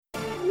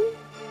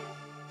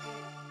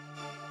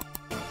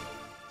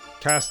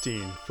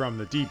Broadcasting from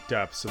the deep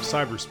depths of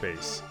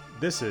cyberspace,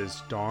 this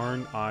is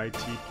Darn IT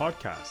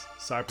Podcast,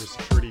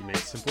 cybersecurity made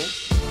simple.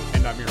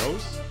 And I'm your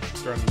host,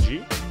 Darnley G,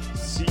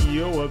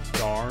 CEO of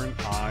Darn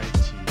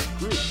IT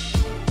Group.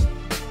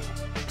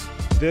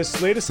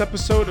 This latest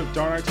episode of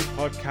Darn IT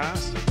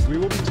Podcast, we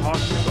will be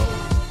talking about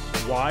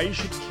why you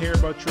should care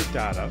about your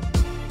data,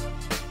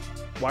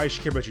 why you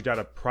should care about your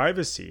data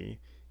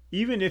privacy,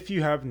 even if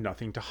you have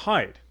nothing to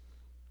hide.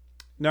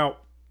 Now,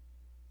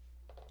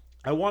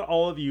 I want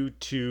all of you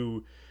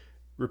to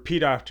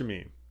repeat after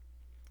me.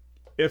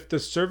 If the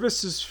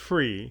service is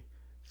free,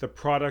 the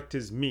product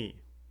is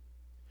me.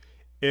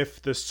 If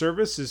the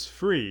service is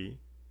free,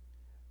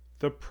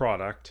 the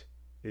product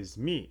is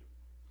me.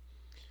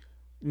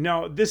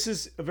 Now, this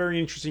is a very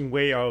interesting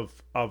way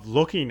of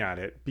looking at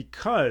it,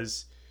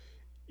 because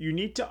you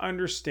need to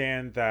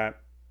understand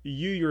that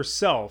you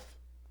yourself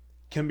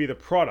can be the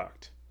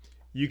product.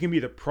 You can be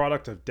the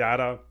product of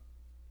data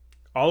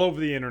all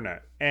over the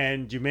internet,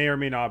 and you may or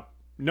may not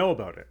know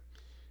about it.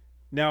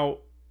 Now,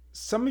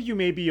 some of you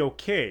may be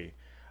okay,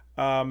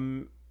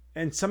 and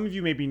some of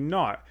you may be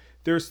not.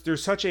 There's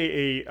such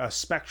a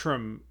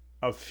spectrum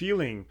of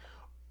feeling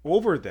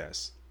over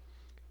this,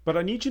 but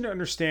I need you to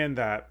understand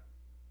that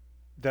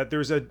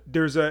there's an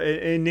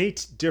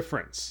innate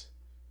difference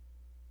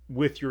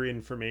with your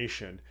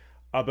information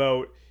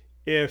about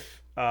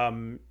if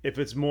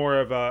it's more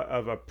of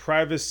a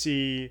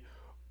privacy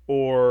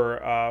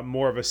or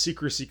more of a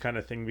secrecy kind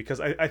of thing, because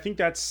I think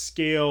that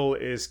scale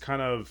is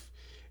kind of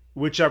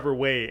whichever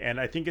way. And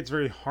I think it's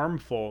very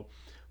harmful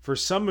for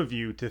some of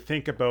you to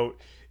think about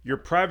your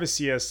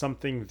privacy as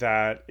something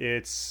that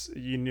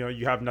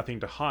you have nothing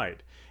to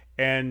hide.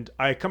 And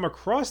I come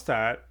across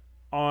that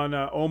on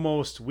an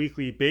almost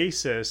weekly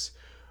basis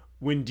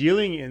when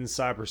dealing in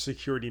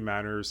cybersecurity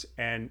matters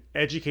and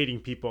educating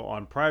people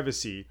on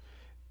privacy.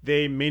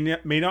 They may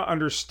not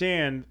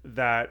understand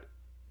that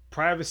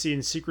privacy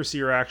and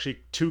secrecy are actually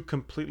two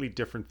completely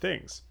different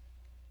things.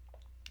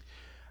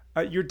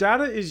 Your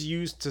data is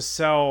used to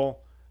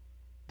sell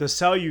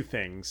you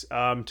things,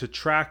 to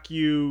track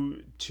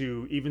you,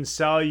 to even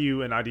sell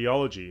you an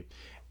ideology.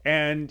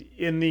 And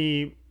in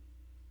the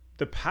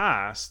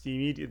past,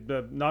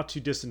 the not too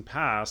distant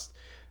past,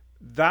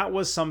 that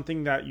was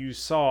something that you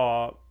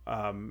saw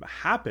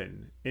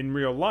happen in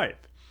real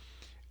life.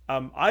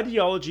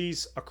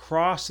 Ideologies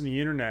across the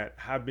internet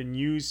have been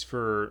used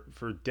for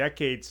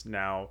decades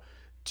now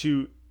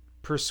to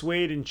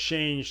persuade and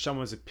change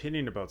someone's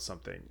opinion about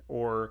something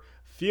or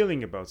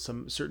feeling about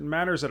some certain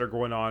matters that are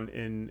going on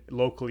in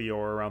locally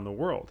or around the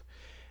world.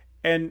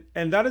 And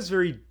that is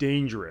very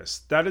dangerous.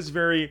 That is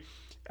very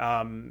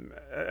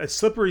a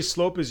slippery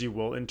slope, as you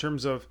will, in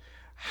terms of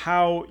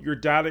how your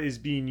data is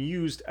being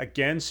used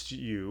against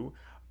you,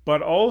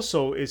 but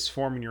also is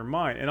forming your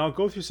mind. And I'll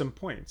go through some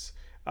points.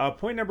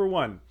 Point number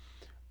one.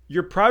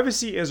 Your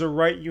privacy is a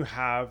right you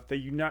have that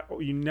you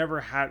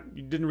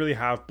didn't really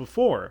have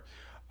before.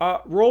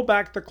 Roll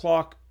back the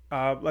clock,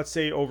 let's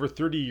say over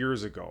 30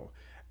 years ago.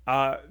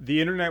 The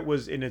internet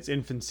was in its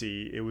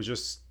infancy. It was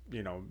just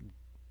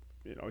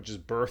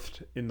just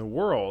birthed in the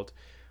world.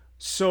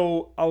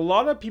 So a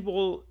lot of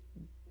people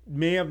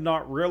may have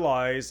not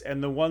realized,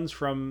 and the ones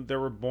that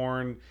were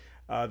born,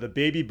 the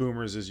baby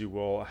boomers, as you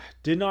will,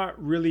 did not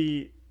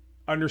really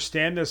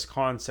understand this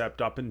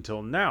concept up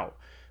until now.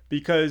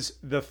 Because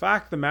the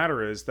fact of the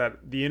matter is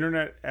that the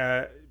internet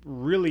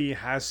really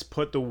has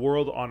put the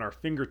world on our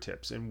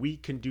fingertips, and we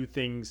can do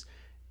things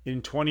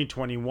in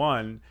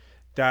 2021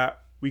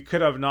 that we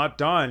could have not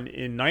done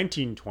in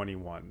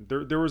 1921.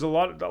 There was a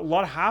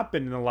lot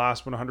happened in the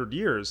last 100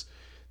 years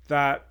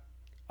that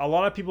a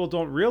lot of people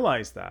don't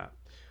realize that.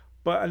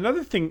 But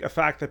a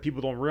fact that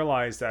people don't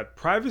realize, that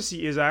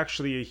privacy is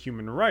actually a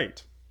human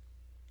right.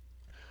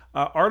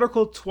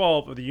 Article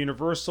 12 of the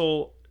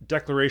Universal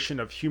Declaration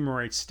of Human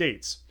Rights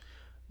states,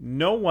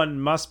 "No one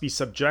must be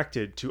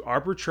subjected to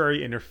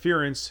arbitrary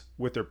interference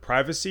with their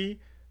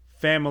privacy,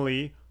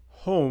 family,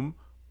 home,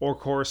 or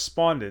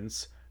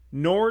correspondence,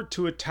 nor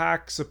to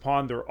attacks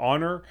upon their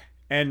honor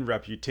and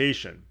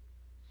reputation."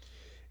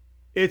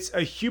 It's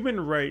a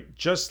human right,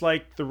 just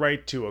like the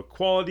right to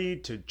equality,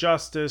 to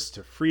justice,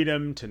 to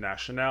freedom, to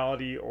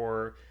nationality,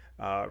 or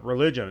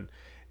religion.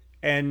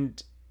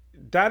 And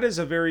that is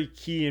a very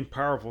key and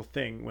powerful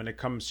thing when it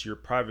comes to your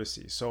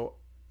privacy. So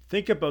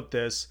think about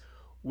this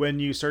when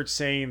you start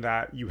saying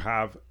that you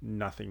have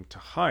nothing to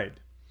hide.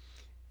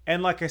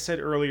 And like I said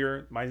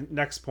earlier, my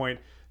next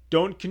point,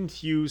 don't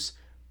confuse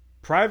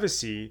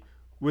privacy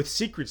with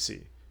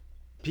secrecy.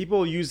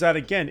 People use that,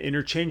 again,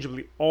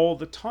 interchangeably all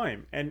the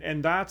time.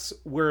 And that's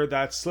where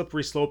that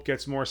slippery slope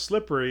gets more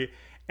slippery,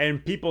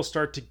 and people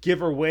start to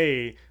give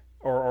away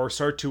or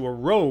start to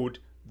erode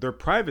their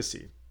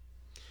privacy.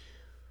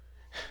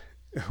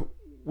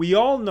 We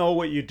all know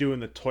what you do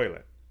in the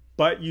toilet,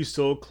 but you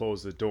still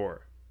close the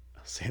door.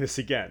 I'll say this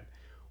again.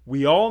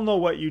 We all know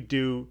what you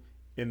do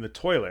in the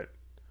toilet,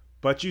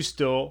 but you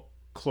still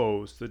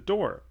close the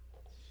door.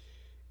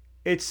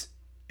 It's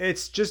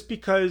just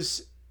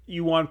because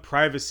you want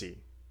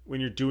privacy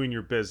when you're doing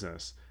your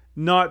business,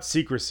 not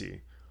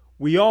secrecy.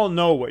 We all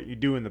know what you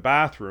do in the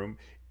bathroom.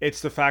 It's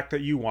the fact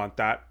that you want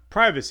that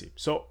privacy.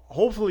 So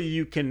hopefully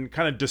you can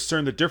kind of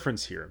discern the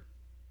difference here.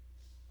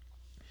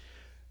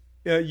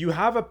 You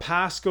have a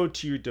passcode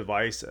to your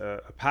device,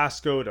 a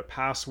passcode, a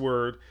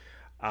password,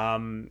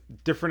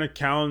 different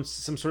accounts,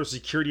 some sort of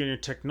security on your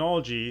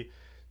technology.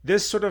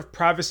 This sort of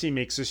privacy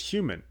makes us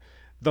human.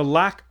 The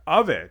lack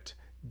of it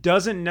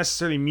doesn't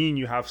necessarily mean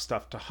you have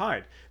stuff to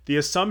hide. The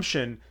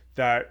assumption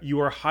that you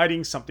are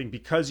hiding something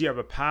because you have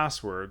a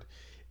password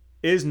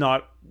is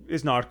not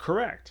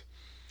correct.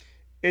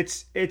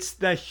 It's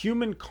the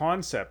human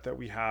concept that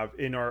we have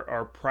in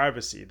our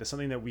privacy. That's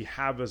something that we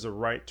have as a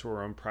right to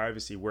our own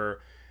privacy, where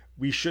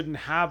we shouldn't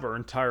have our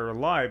entire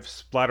lives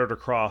splattered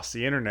across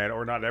the internet,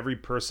 or not every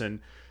person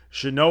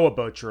should know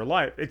about your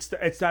life. It's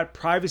that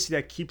privacy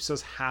that keeps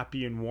us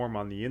happy and warm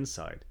on the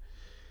inside.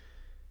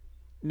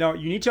 Now,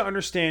 you need to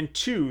understand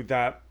too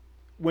that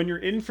when your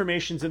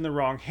information's in the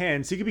wrong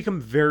hands, it can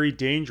become very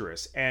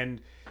dangerous.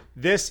 And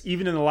this,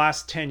 even in the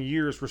last 10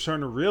 years, we're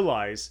starting to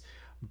realize.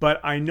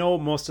 But I know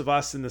most of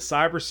us in the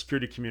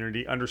cybersecurity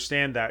community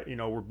understand that,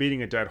 we're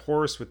beating a dead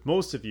horse with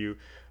most of you,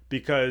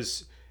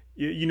 because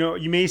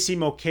you may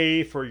seem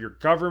okay for your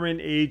government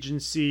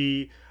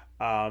agency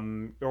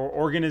or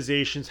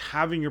organizations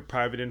having your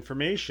private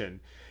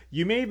information.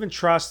 You may even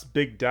trust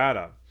big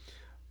data.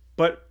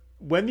 But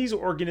when these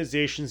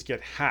organizations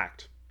get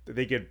hacked,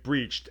 they get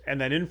breached,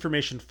 and that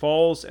information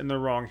falls in the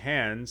wrong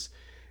hands,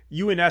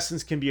 you in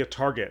essence can be a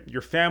target.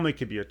 Your family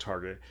can be a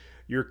target.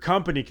 Your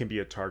company can be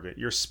a target.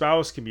 Your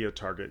spouse can be a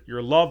target.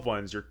 Your loved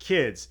ones, your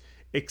kids,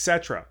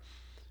 etc.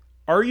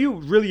 Are you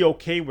really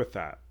okay with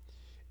that?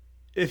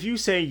 If you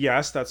say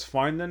yes, that's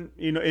fine, then,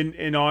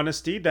 in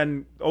honesty,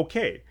 then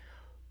okay.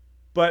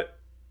 But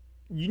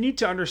you need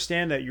to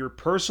understand that your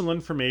personal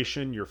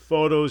information, your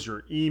photos,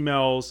 your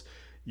emails,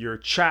 your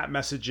chat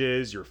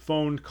messages, your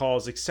phone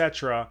calls,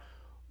 etc.,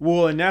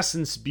 will in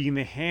essence be in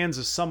the hands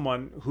of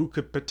someone who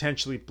could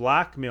potentially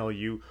blackmail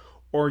you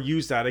or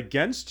use that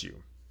against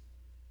you.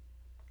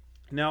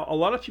 Now, a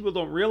lot of people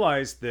don't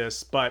realize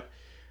this, but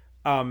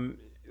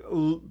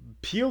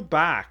peel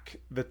back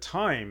the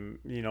time,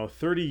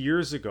 30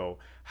 years ago,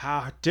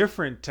 how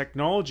different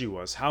technology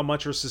was, how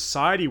much our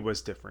society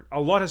was different. A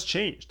lot has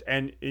changed,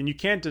 and you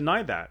can't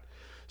deny that.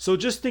 So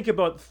just think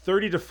about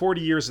 30 to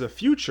 40 years of the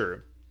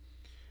future.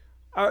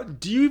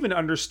 Do you even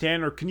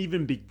understand, or can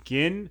even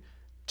begin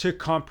to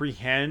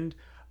comprehend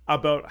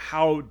about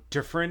how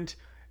different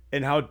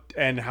and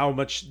how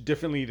much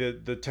differently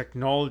the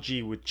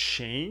technology would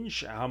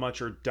change, how much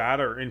our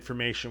data or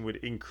information would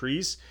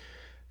increase?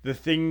 The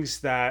things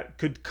that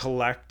could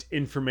collect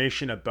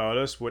information about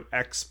us would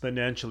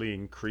exponentially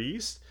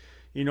increase.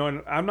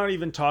 And I'm not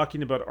even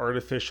talking about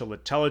artificial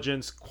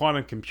intelligence,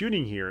 quantum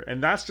computing here,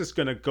 and that's just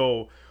going to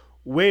go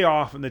way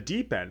off in the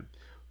deep end.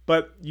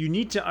 But you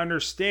need to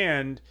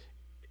understand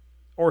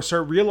or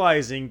start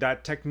realizing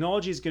that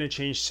technology is going to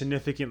change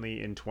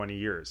significantly in 20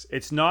 years.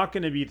 It's not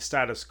going to be the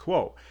status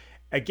quo.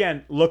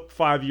 Again, look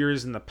 5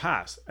 years in the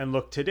past and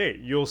look today.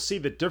 You'll see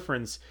the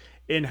difference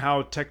in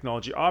how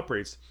technology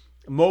operates.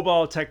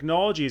 Mobile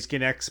technology is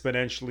getting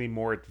exponentially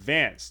more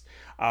advanced.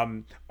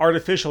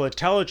 Artificial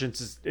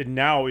intelligence is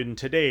now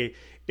today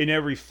in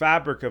every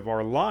fabric of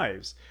our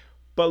lives.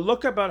 But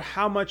look about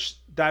how much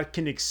that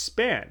can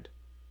expand.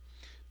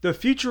 The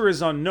future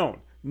is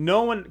unknown.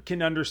 No one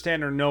can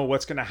understand or know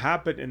what's going to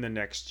happen in the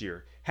next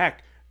year.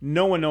 Heck,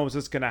 no one knows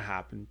what's going to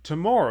happen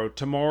tomorrow.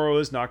 Tomorrow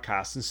is not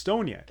cast in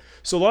stone yet.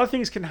 So a lot of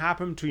things can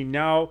happen between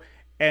now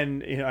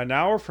and an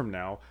hour from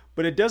now,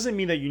 but it doesn't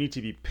mean that you need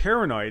to be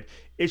paranoid.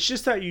 It's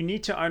just that you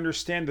need to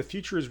understand the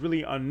future is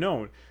really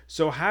unknown.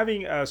 So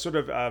having a sort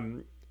of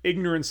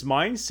ignorance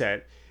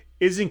mindset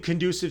isn't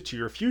conducive to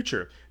your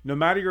future, no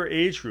matter your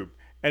age group.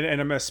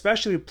 And I'm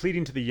especially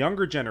pleading to the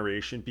younger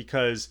generation,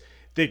 because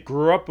they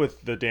grew up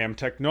with the damn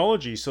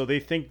technology, so they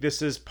think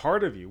this is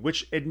part of you,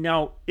 which it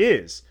now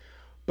is.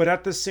 But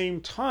at the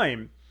same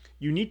time,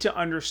 you need to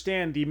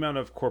understand the amount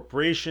of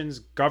corporations,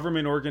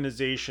 government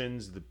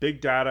organizations, the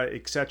big data,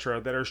 etc.,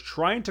 that are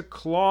trying to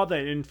claw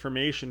that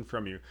information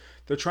from you.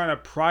 They're trying to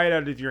pry it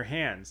out of your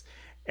hands.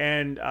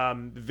 And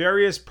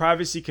various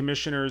privacy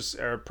commissioners,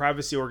 or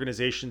privacy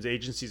organizations,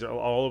 agencies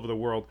all over the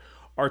world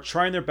are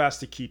trying their best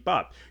to keep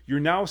up. You're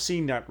now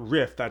seeing that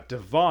rift, that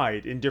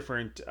divide in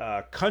different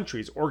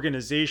countries,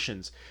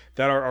 organizations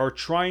that are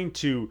trying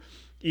to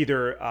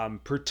either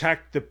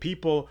protect the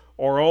people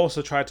or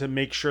also try to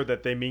make sure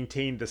that they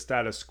maintain the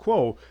status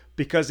quo,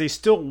 because they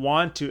still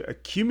want to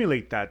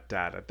accumulate that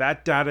data.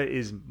 That data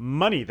is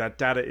money. That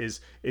data is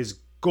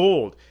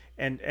gold.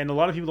 And a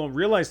lot of people don't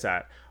realize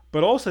that.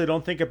 But also they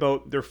don't think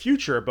about their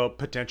future, about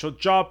potential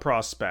job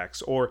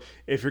prospects, or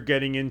if you're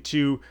getting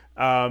into,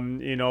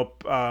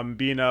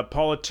 being a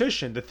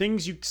politician, the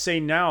things you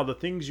say now, the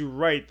things you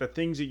write, the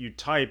things that you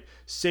type,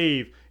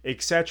 save,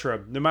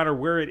 etc., no matter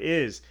where it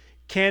is,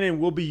 can and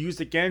will be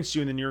used against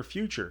you in the near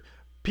future.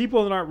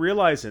 People are not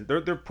realizing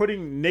they're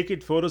putting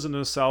naked photos of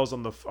themselves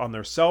on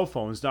their cell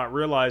phones, not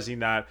realizing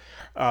that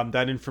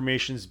that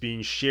information is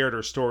being shared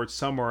or stored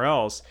somewhere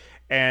else,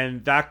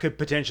 and that could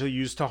potentially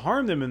use to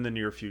harm them in the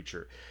near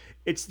future.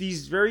 It's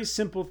these very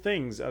simple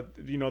things.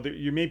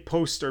 You may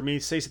post or may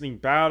say something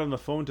bad on the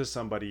phone to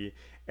somebody,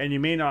 and you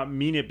may not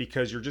mean it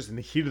because you're just in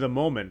the heat of the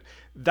moment.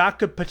 That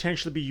could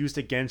potentially be used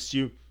against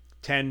you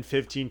 10,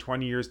 15,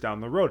 20 years down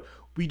the road.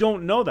 We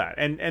don't know that.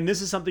 And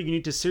this is something you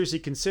need to seriously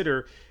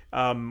consider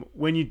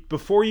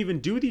before you even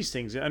do these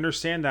things.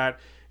 Understand that,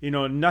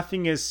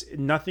 nothing is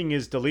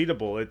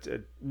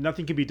deletable.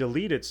 Nothing can be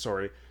deleted,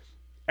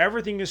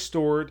 Everything is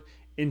stored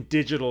in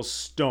digital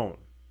stone.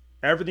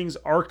 Everything's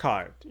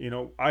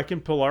archived. I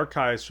can pull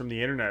archives from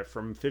the internet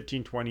from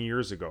 15, 20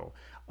 years ago.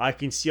 I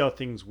can see how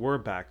things were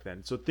back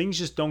then. So things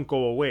just don't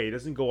go away. It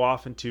doesn't go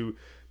off into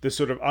the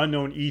sort of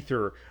unknown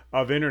ether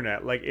of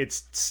internet. Like, it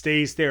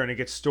stays there and it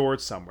gets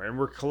stored somewhere. And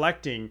we're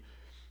collecting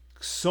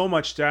so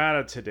much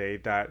data today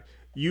that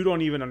you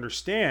don't even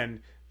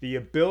understand the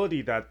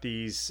ability that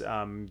these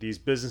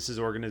businesses,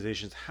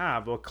 organizations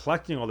have while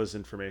collecting all this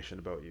information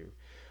about you.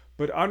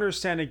 But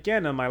understand,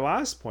 again, on my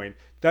last point,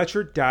 that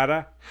your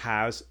data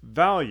has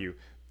value.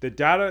 The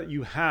data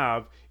you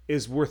have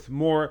is worth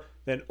more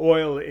than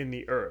oil in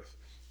the earth.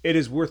 It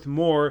is worth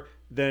more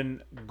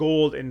than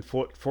gold in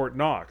Fort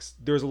Knox.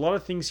 There's a lot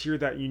of things here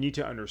that you need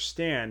to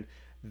understand,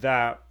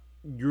 that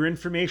your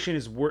information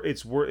is worth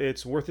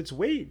its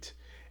weight.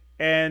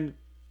 And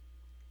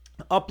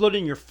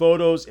uploading your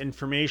photos,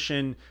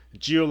 information,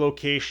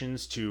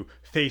 geolocations to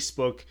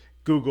Facebook,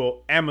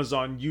 Google,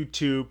 Amazon,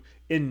 YouTube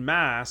in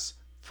mass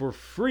for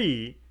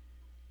free,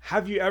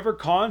 have you ever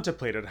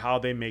contemplated how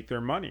they make their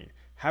money?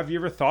 Have you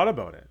ever thought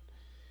about it?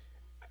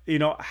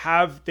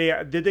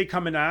 Did they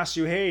come and ask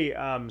you, hey,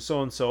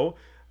 so-and-so,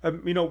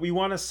 we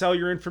want to sell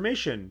your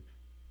information.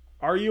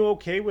 Are you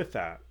okay with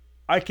that?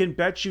 I can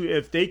bet you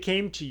if they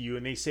came to you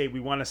and they say, we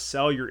want to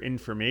sell your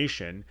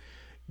information,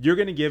 you're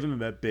going to give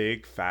them a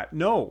big fat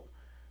no.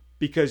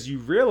 Because you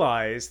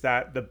realize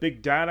that the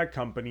big data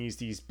companies,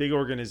 these big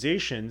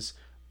organizations,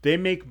 they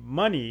make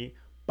money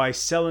by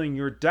selling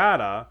your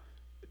data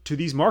to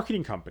these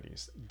marketing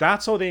companies.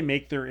 That's how they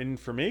make their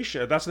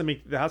information. That's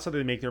how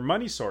they make their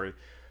money,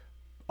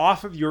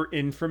 off of your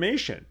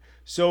information.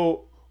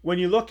 So when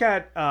you look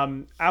at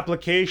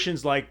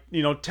applications like,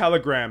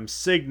 Telegram,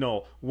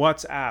 Signal,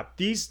 WhatsApp,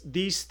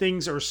 these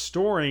things are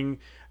storing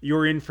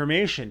your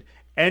information.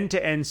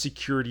 End-to-end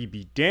security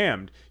be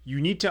damned. You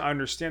need to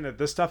understand that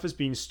this stuff is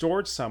being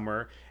stored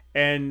somewhere,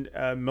 and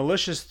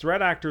malicious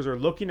threat actors are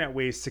looking at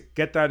ways to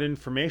get that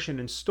information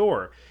and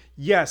store.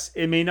 Yes,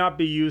 it may not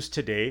be used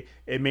today,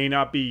 it may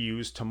not be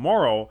used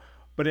tomorrow,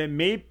 but it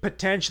may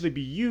potentially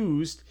be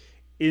used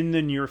in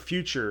the near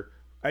future,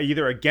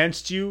 either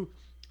against you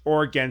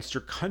or against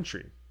your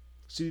country.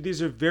 So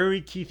these are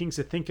very key things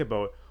to think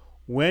about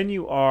when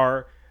you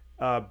are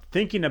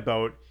thinking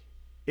about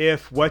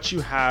if what you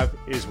have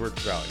is worth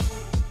value.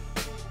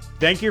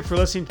 Thank you for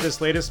listening to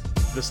this latest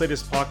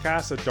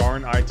podcast, the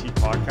Darn IT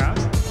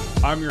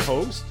Podcast. I'm your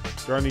host,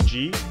 Darnley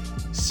G,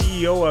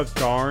 CEO of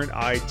Darn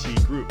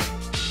IT Group.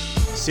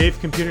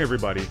 Safe computing,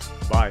 everybody.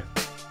 Bye.